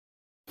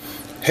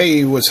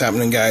Hey, what's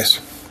happening, guys?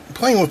 I'm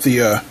playing with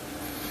the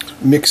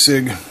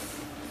Mixig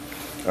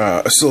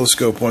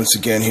oscilloscope once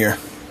again here.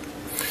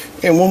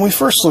 And when we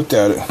first looked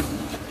at it,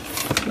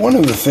 one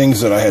of the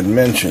things that I had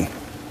mentioned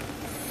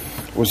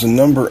was a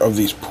number of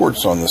these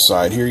ports on the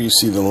side. Here you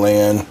see the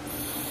LAN.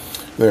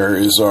 There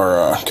is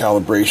our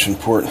calibration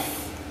port.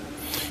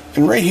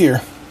 And right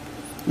here,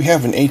 we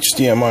have an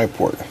HDMI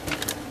port.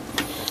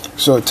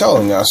 So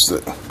telling us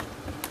that,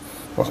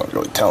 well, it's not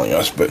really telling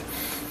us, but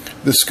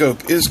the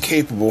scope is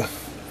capable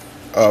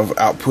of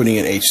outputting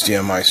an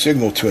HDMI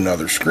signal to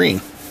another screen.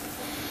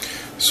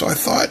 So I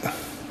thought,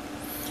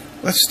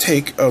 let's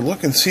take a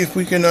look and see if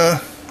we can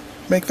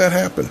make that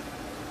happen.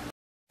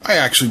 I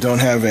actually don't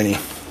have any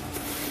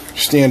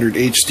standard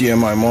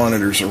HDMI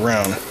monitors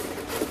around.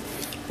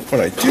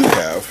 What I do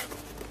have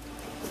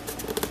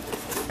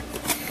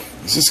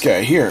is this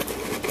guy here,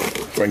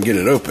 if I can get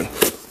it open.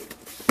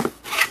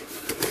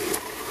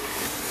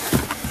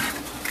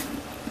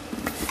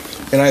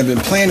 And I've been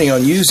planning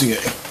on using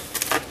it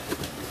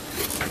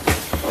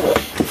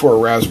for a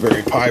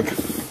Raspberry Pi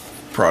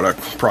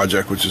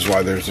project, which is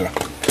why there's a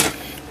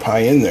Pi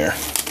in there.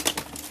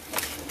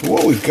 But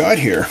what we've got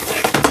here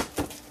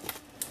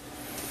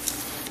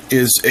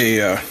is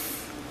a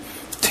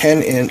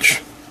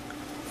 10-inch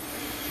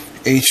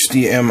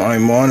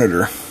HDMI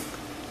monitor.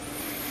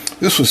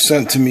 This was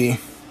sent to me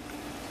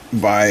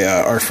by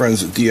our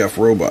friends at DF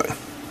Robot.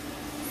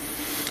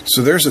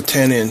 So there's a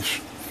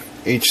 10-inch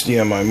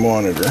HDMI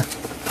monitor.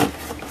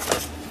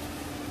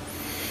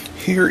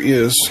 Here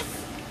is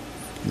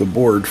the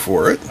board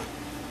for it.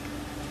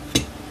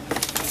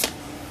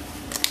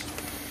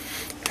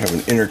 Have an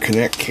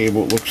interconnect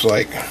cable, it looks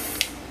like,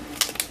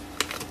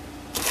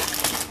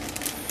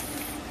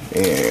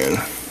 and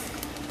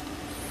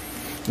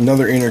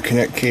another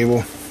interconnect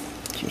cable,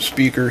 some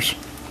speakers.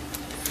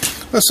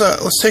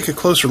 Let's take a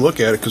closer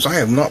look at it, because I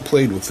have not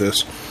played with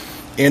this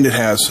and it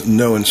has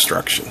no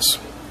instructions.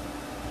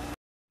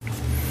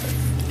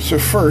 So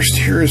first,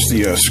 here is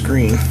the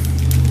screen.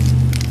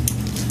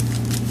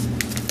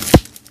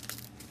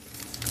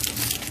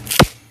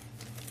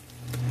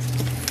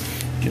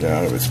 Get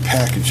out of its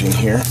packaging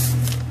here.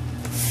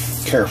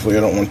 Carefully, I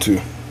don't want to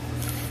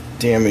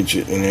damage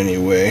it in any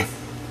way.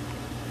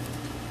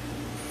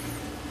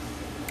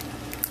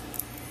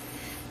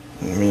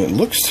 I mean, it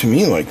looks to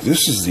me like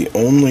this is the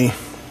only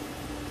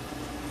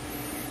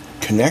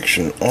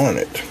connection on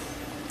it,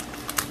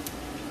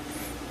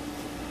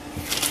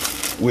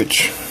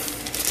 which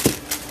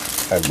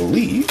I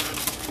believe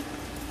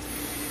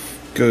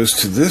goes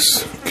to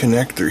this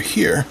connector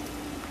here,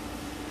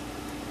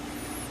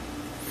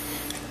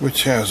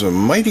 which has a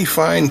mighty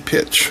fine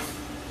pitch.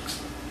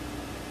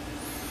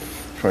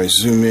 If I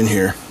zoom in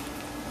here,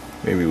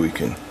 maybe we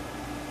can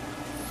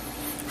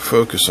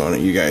focus on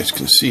it. You guys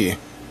can see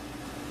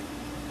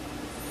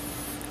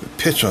the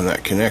pitch on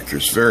that connector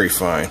is very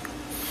fine,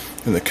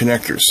 and the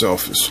connector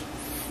itself is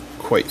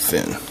quite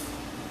thin.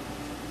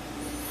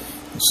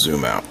 Let's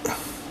zoom out.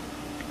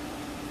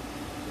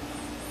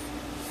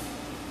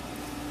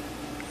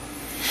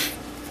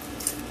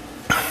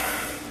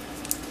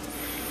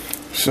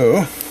 So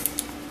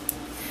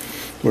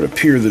it would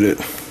appear that it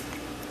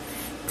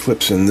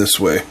clips in this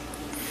way.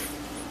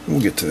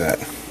 We'll get to that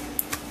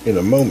in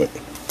a moment.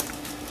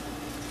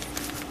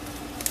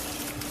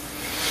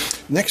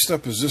 Next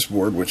up is this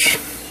board, which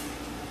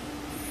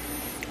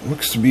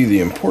looks to be the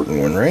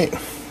important one, right?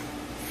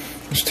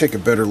 Let's take a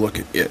better look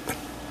at it.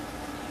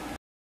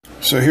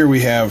 So here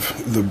we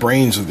have the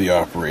brains of the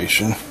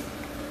operation.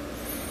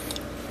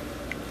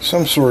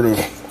 Some sort of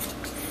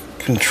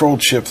control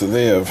chip that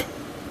they have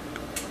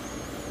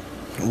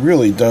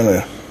really done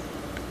a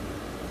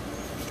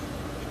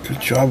good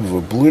job of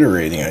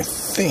obliterating, I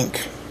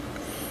think.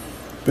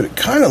 But it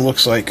kind of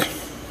looks like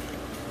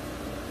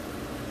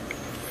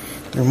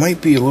there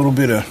might be a little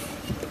bit of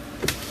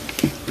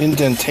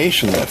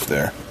indentation left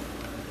there.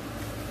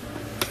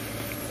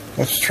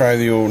 Let's try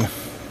the old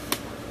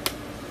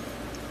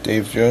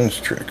Dave Jones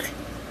trick.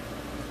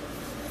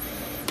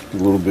 A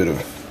little bit of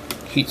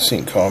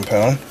heatsink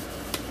compound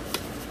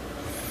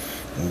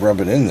and rub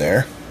it in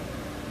there.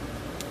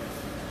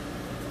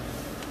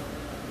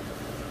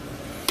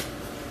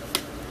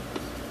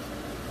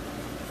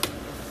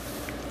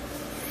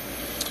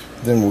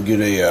 Then we'll get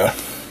a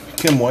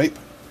Kim wipe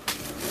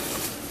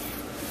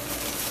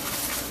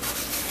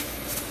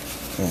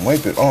and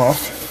wipe it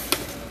off.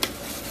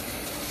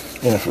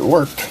 And if it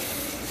worked,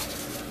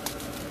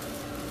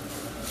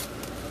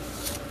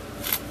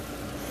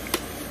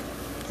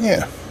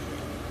 yeah,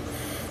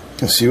 you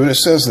can see what it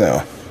says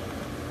now.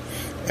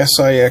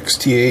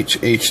 SIXTH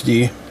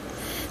HD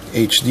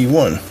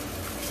HD1.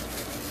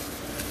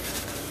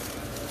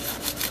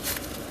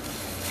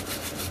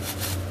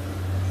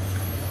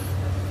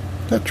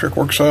 That trick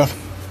works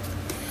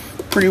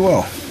pretty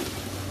well.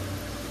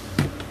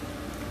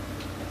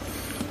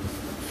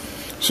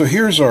 So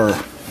here's our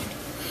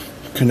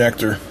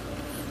connector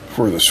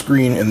for the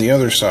screen, and the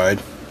other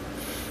side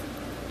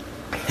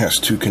has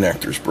two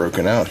connectors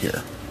broken out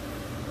here.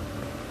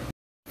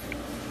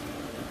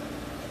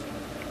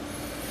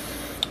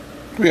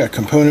 We got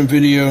component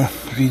video,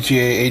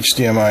 VGA,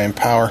 HDMI, and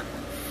power.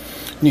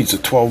 Needs a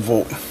 12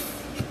 volt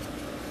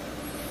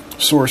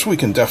source. We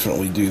can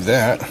definitely do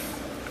that.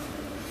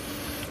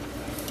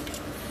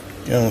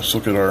 Yeah, let's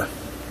look at our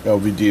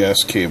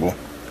LVDS cable.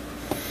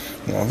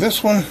 Now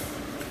this one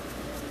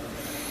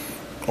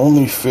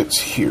only fits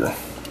here,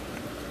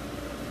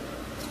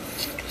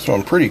 so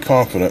I'm pretty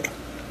confident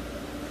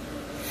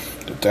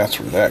that that's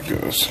where that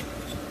goes.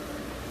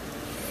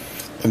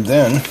 And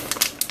then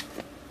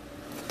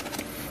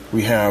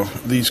we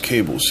have these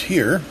cables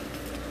here.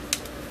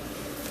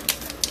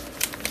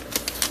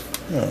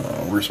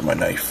 Oh, where's my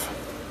knife?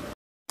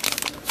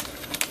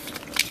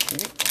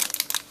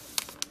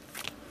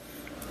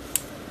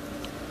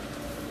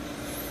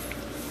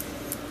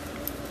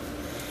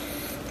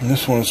 And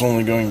this one is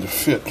only going to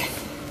fit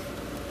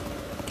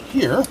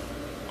here.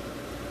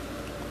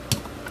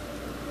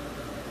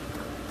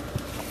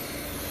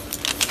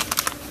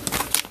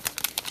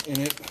 And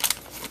it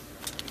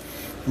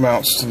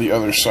mounts to the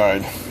other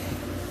side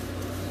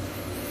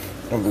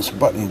of this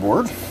button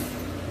board.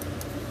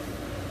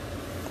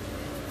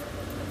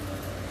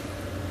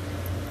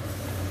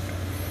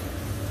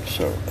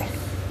 So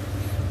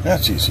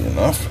that's easy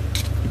enough.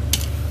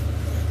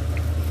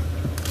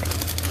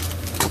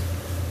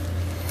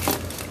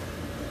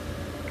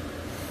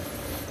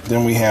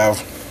 Then we have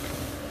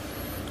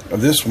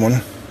this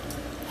one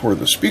for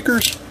the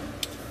speakers.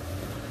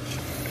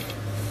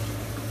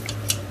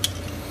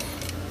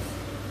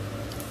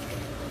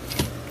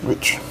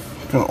 Which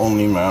can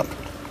only mount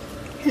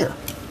here.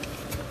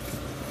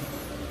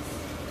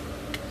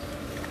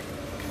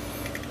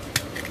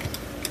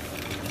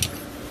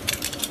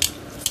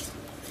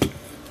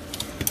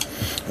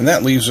 And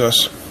that leaves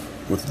us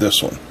with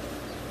this one.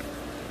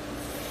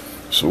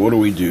 So what do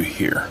we do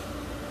here?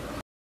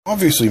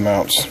 Obviously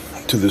mounts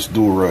to this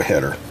dual row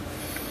header,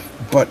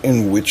 but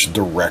in which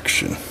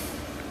direction?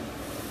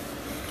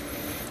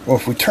 Well,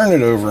 if we turn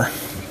it over,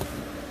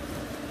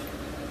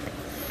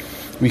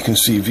 we can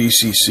see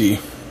VCC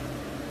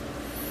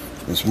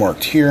is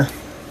marked here.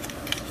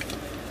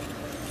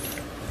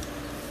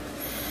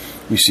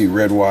 We see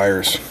red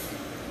wires,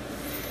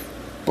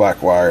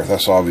 black wire.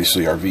 That's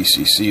obviously our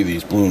VCC,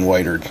 these blue and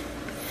whitered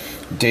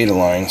data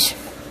lines.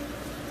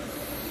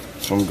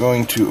 So I'm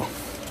going to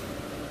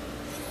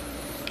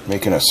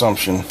make an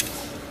assumption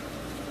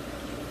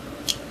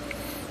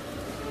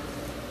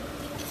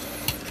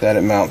that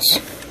it mounts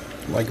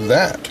like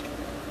that.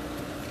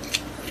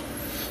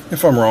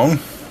 If I'm wrong,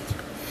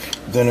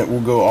 then it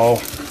will go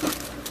all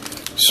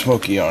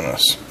smoky on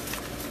us.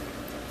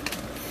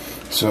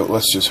 So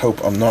let's just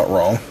hope I'm not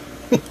wrong.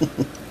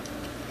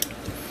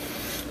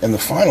 And the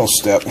final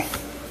step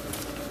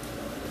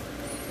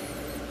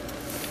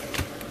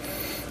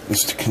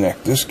is to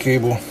connect this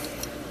cable,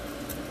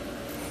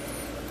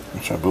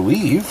 which I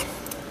believe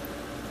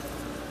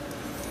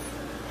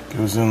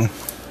goes in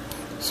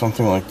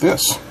something like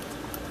this.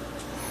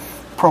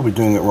 Probably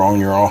doing it wrong.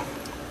 You're all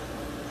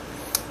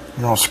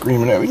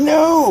screaming at me,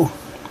 no!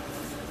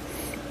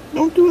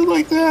 Don't do it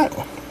like that.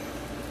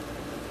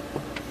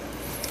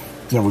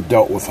 Never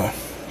dealt with a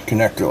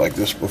connector like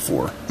this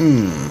before.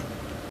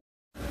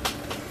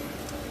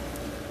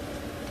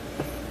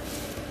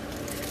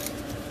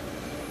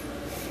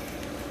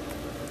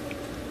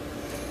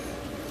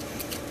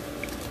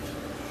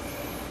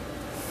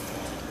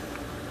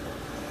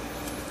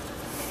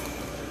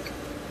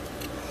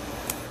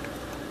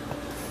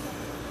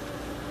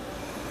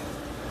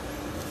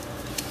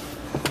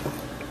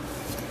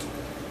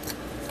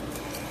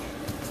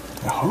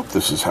 I hope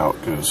this is how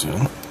it goes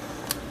in.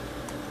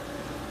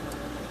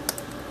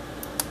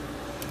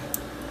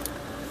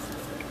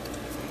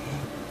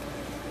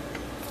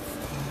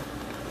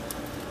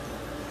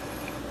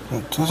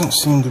 It doesn't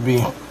seem to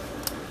be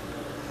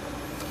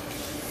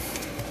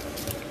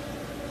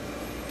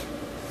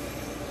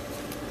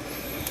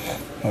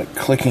like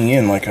clicking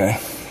in like I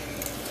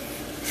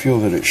feel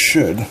that it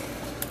should.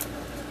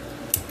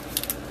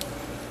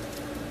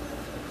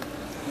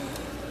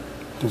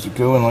 Does it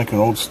go in like an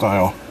old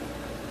style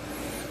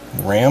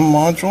RAM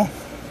module?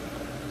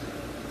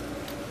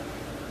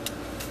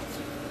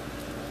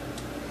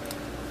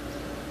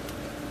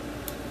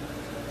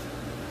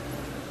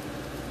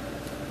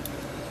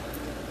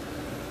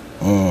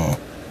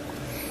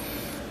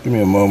 Give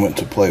me a moment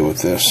to play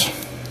with this.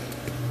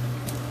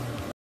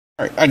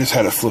 Alright, I just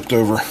had it flipped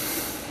over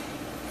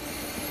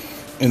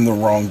in the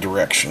wrong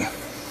direction.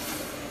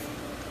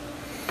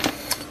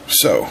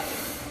 So,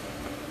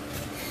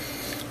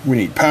 we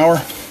need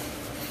power.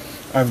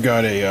 I've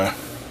got a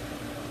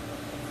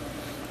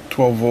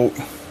 12 volt,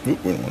 we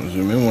don't want to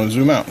zoom in, we want to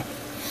zoom out.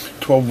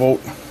 12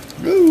 volt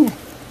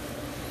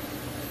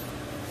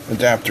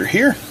adapter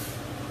here.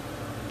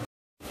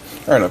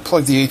 Alright, I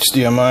plugged the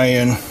HDMI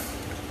in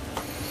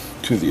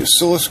to the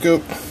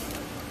oscilloscope.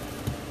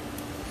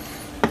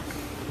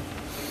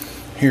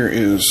 Here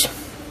is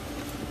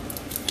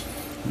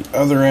the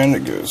other end,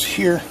 it goes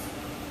here.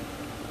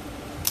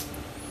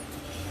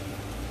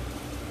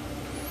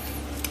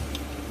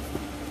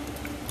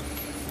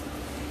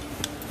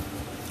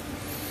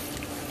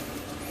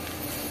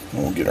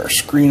 We'll get our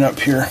screen up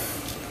here.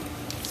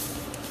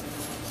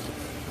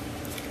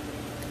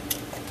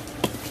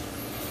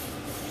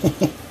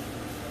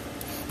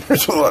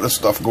 There's a lot of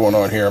stuff going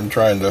on here. I'm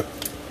trying to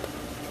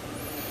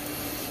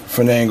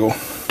finagle.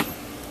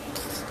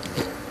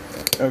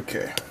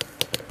 Okay.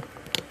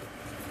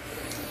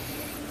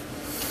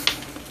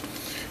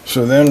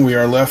 So then we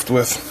are left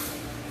with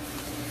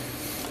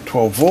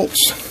 12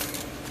 volts.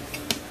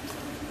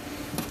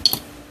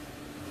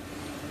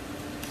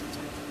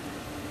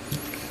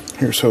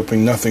 Here's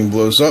hoping nothing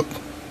blows up.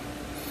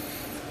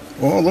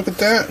 Oh, look at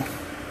that.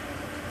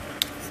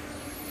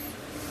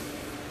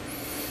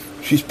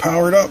 She's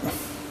powered up.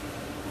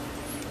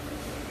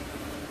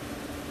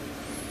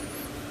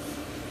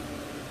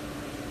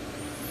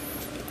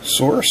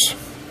 Source.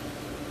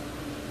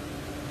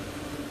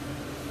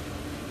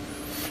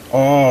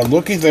 Oh,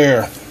 looky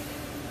there.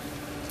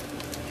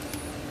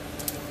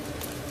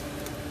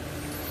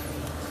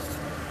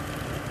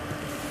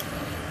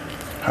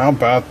 How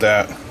about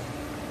that?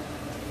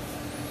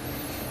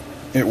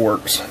 It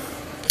works.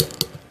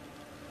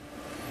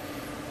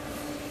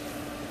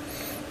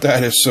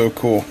 That is so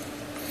cool.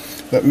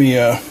 Let me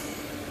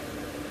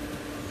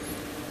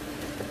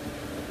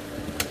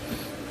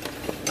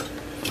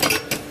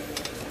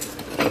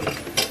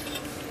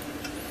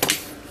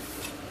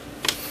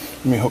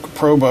hook a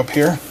probe up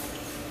here.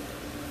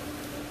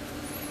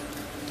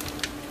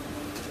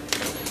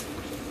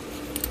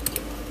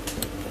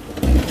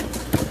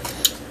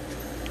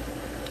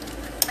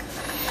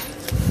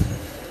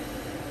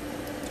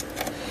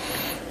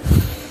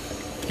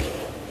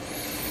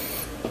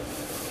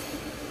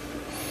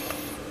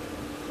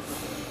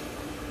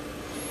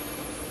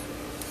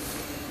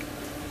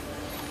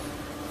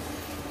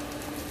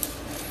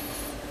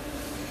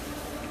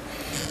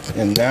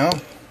 And now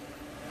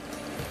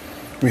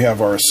we have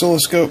our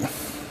oscilloscope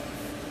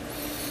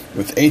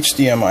with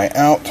HDMI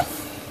out,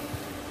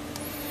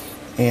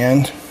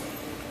 and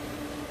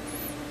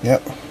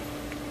yep,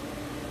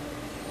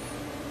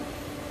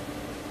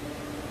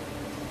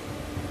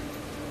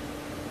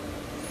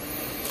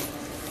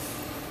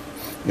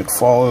 it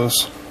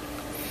follows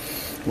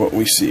what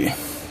we see.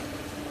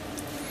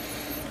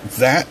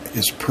 That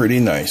is pretty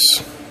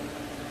nice.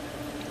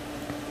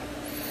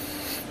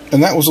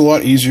 And that was a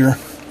lot easier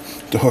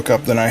to hook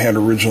up than I had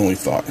originally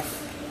thought.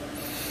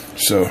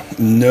 So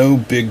no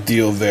big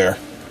deal there.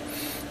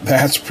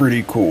 That's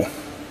pretty cool.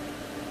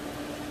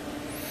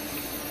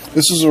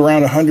 This is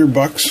around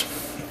 $100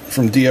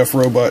 from DF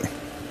Robot,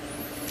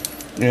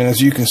 and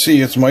as you can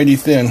see, it's mighty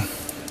thin.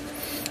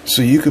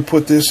 So you could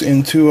put this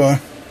into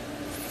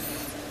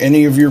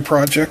any of your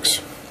projects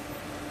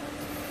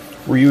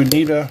where you would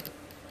need a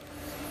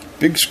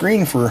big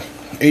screen for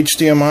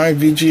HDMI,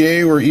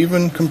 VGA, or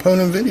even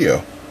component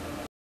video.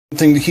 One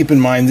thing to keep in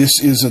mind,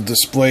 this is a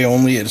display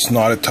only. It's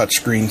not a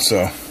touchscreen,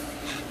 so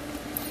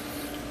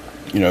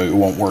you know it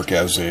won't work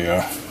as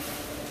a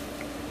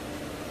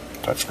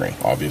touchscreen,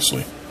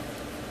 obviously.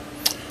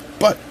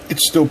 But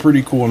it's still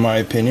pretty cool in my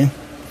opinion.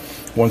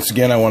 Once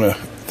again, I want to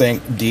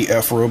thank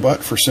DF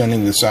Robot for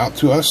sending this out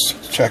to us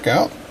to check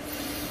out.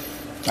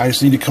 I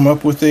just need to come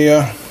up with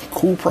a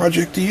cool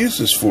project to use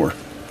this for.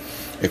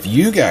 If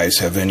you guys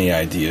have any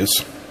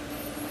ideas,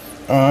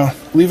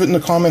 leave it in the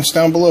comments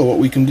down below what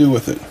we can do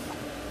with it.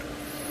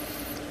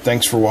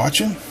 Thanks for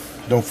watching.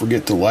 Don't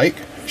forget to like,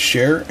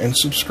 share, and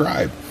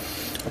subscribe.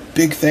 A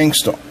big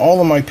thanks to all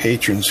of my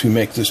patrons who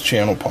make this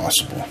channel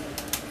possible.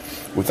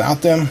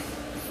 Without them,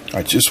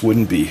 I just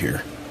wouldn't be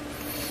here.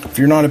 If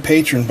you're not a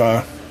patron,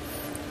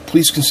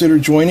 please consider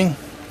joining.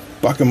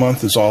 $1 a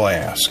month is all I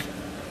ask.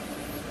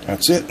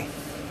 That's it.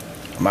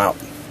 I'm out.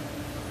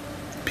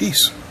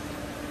 Peace.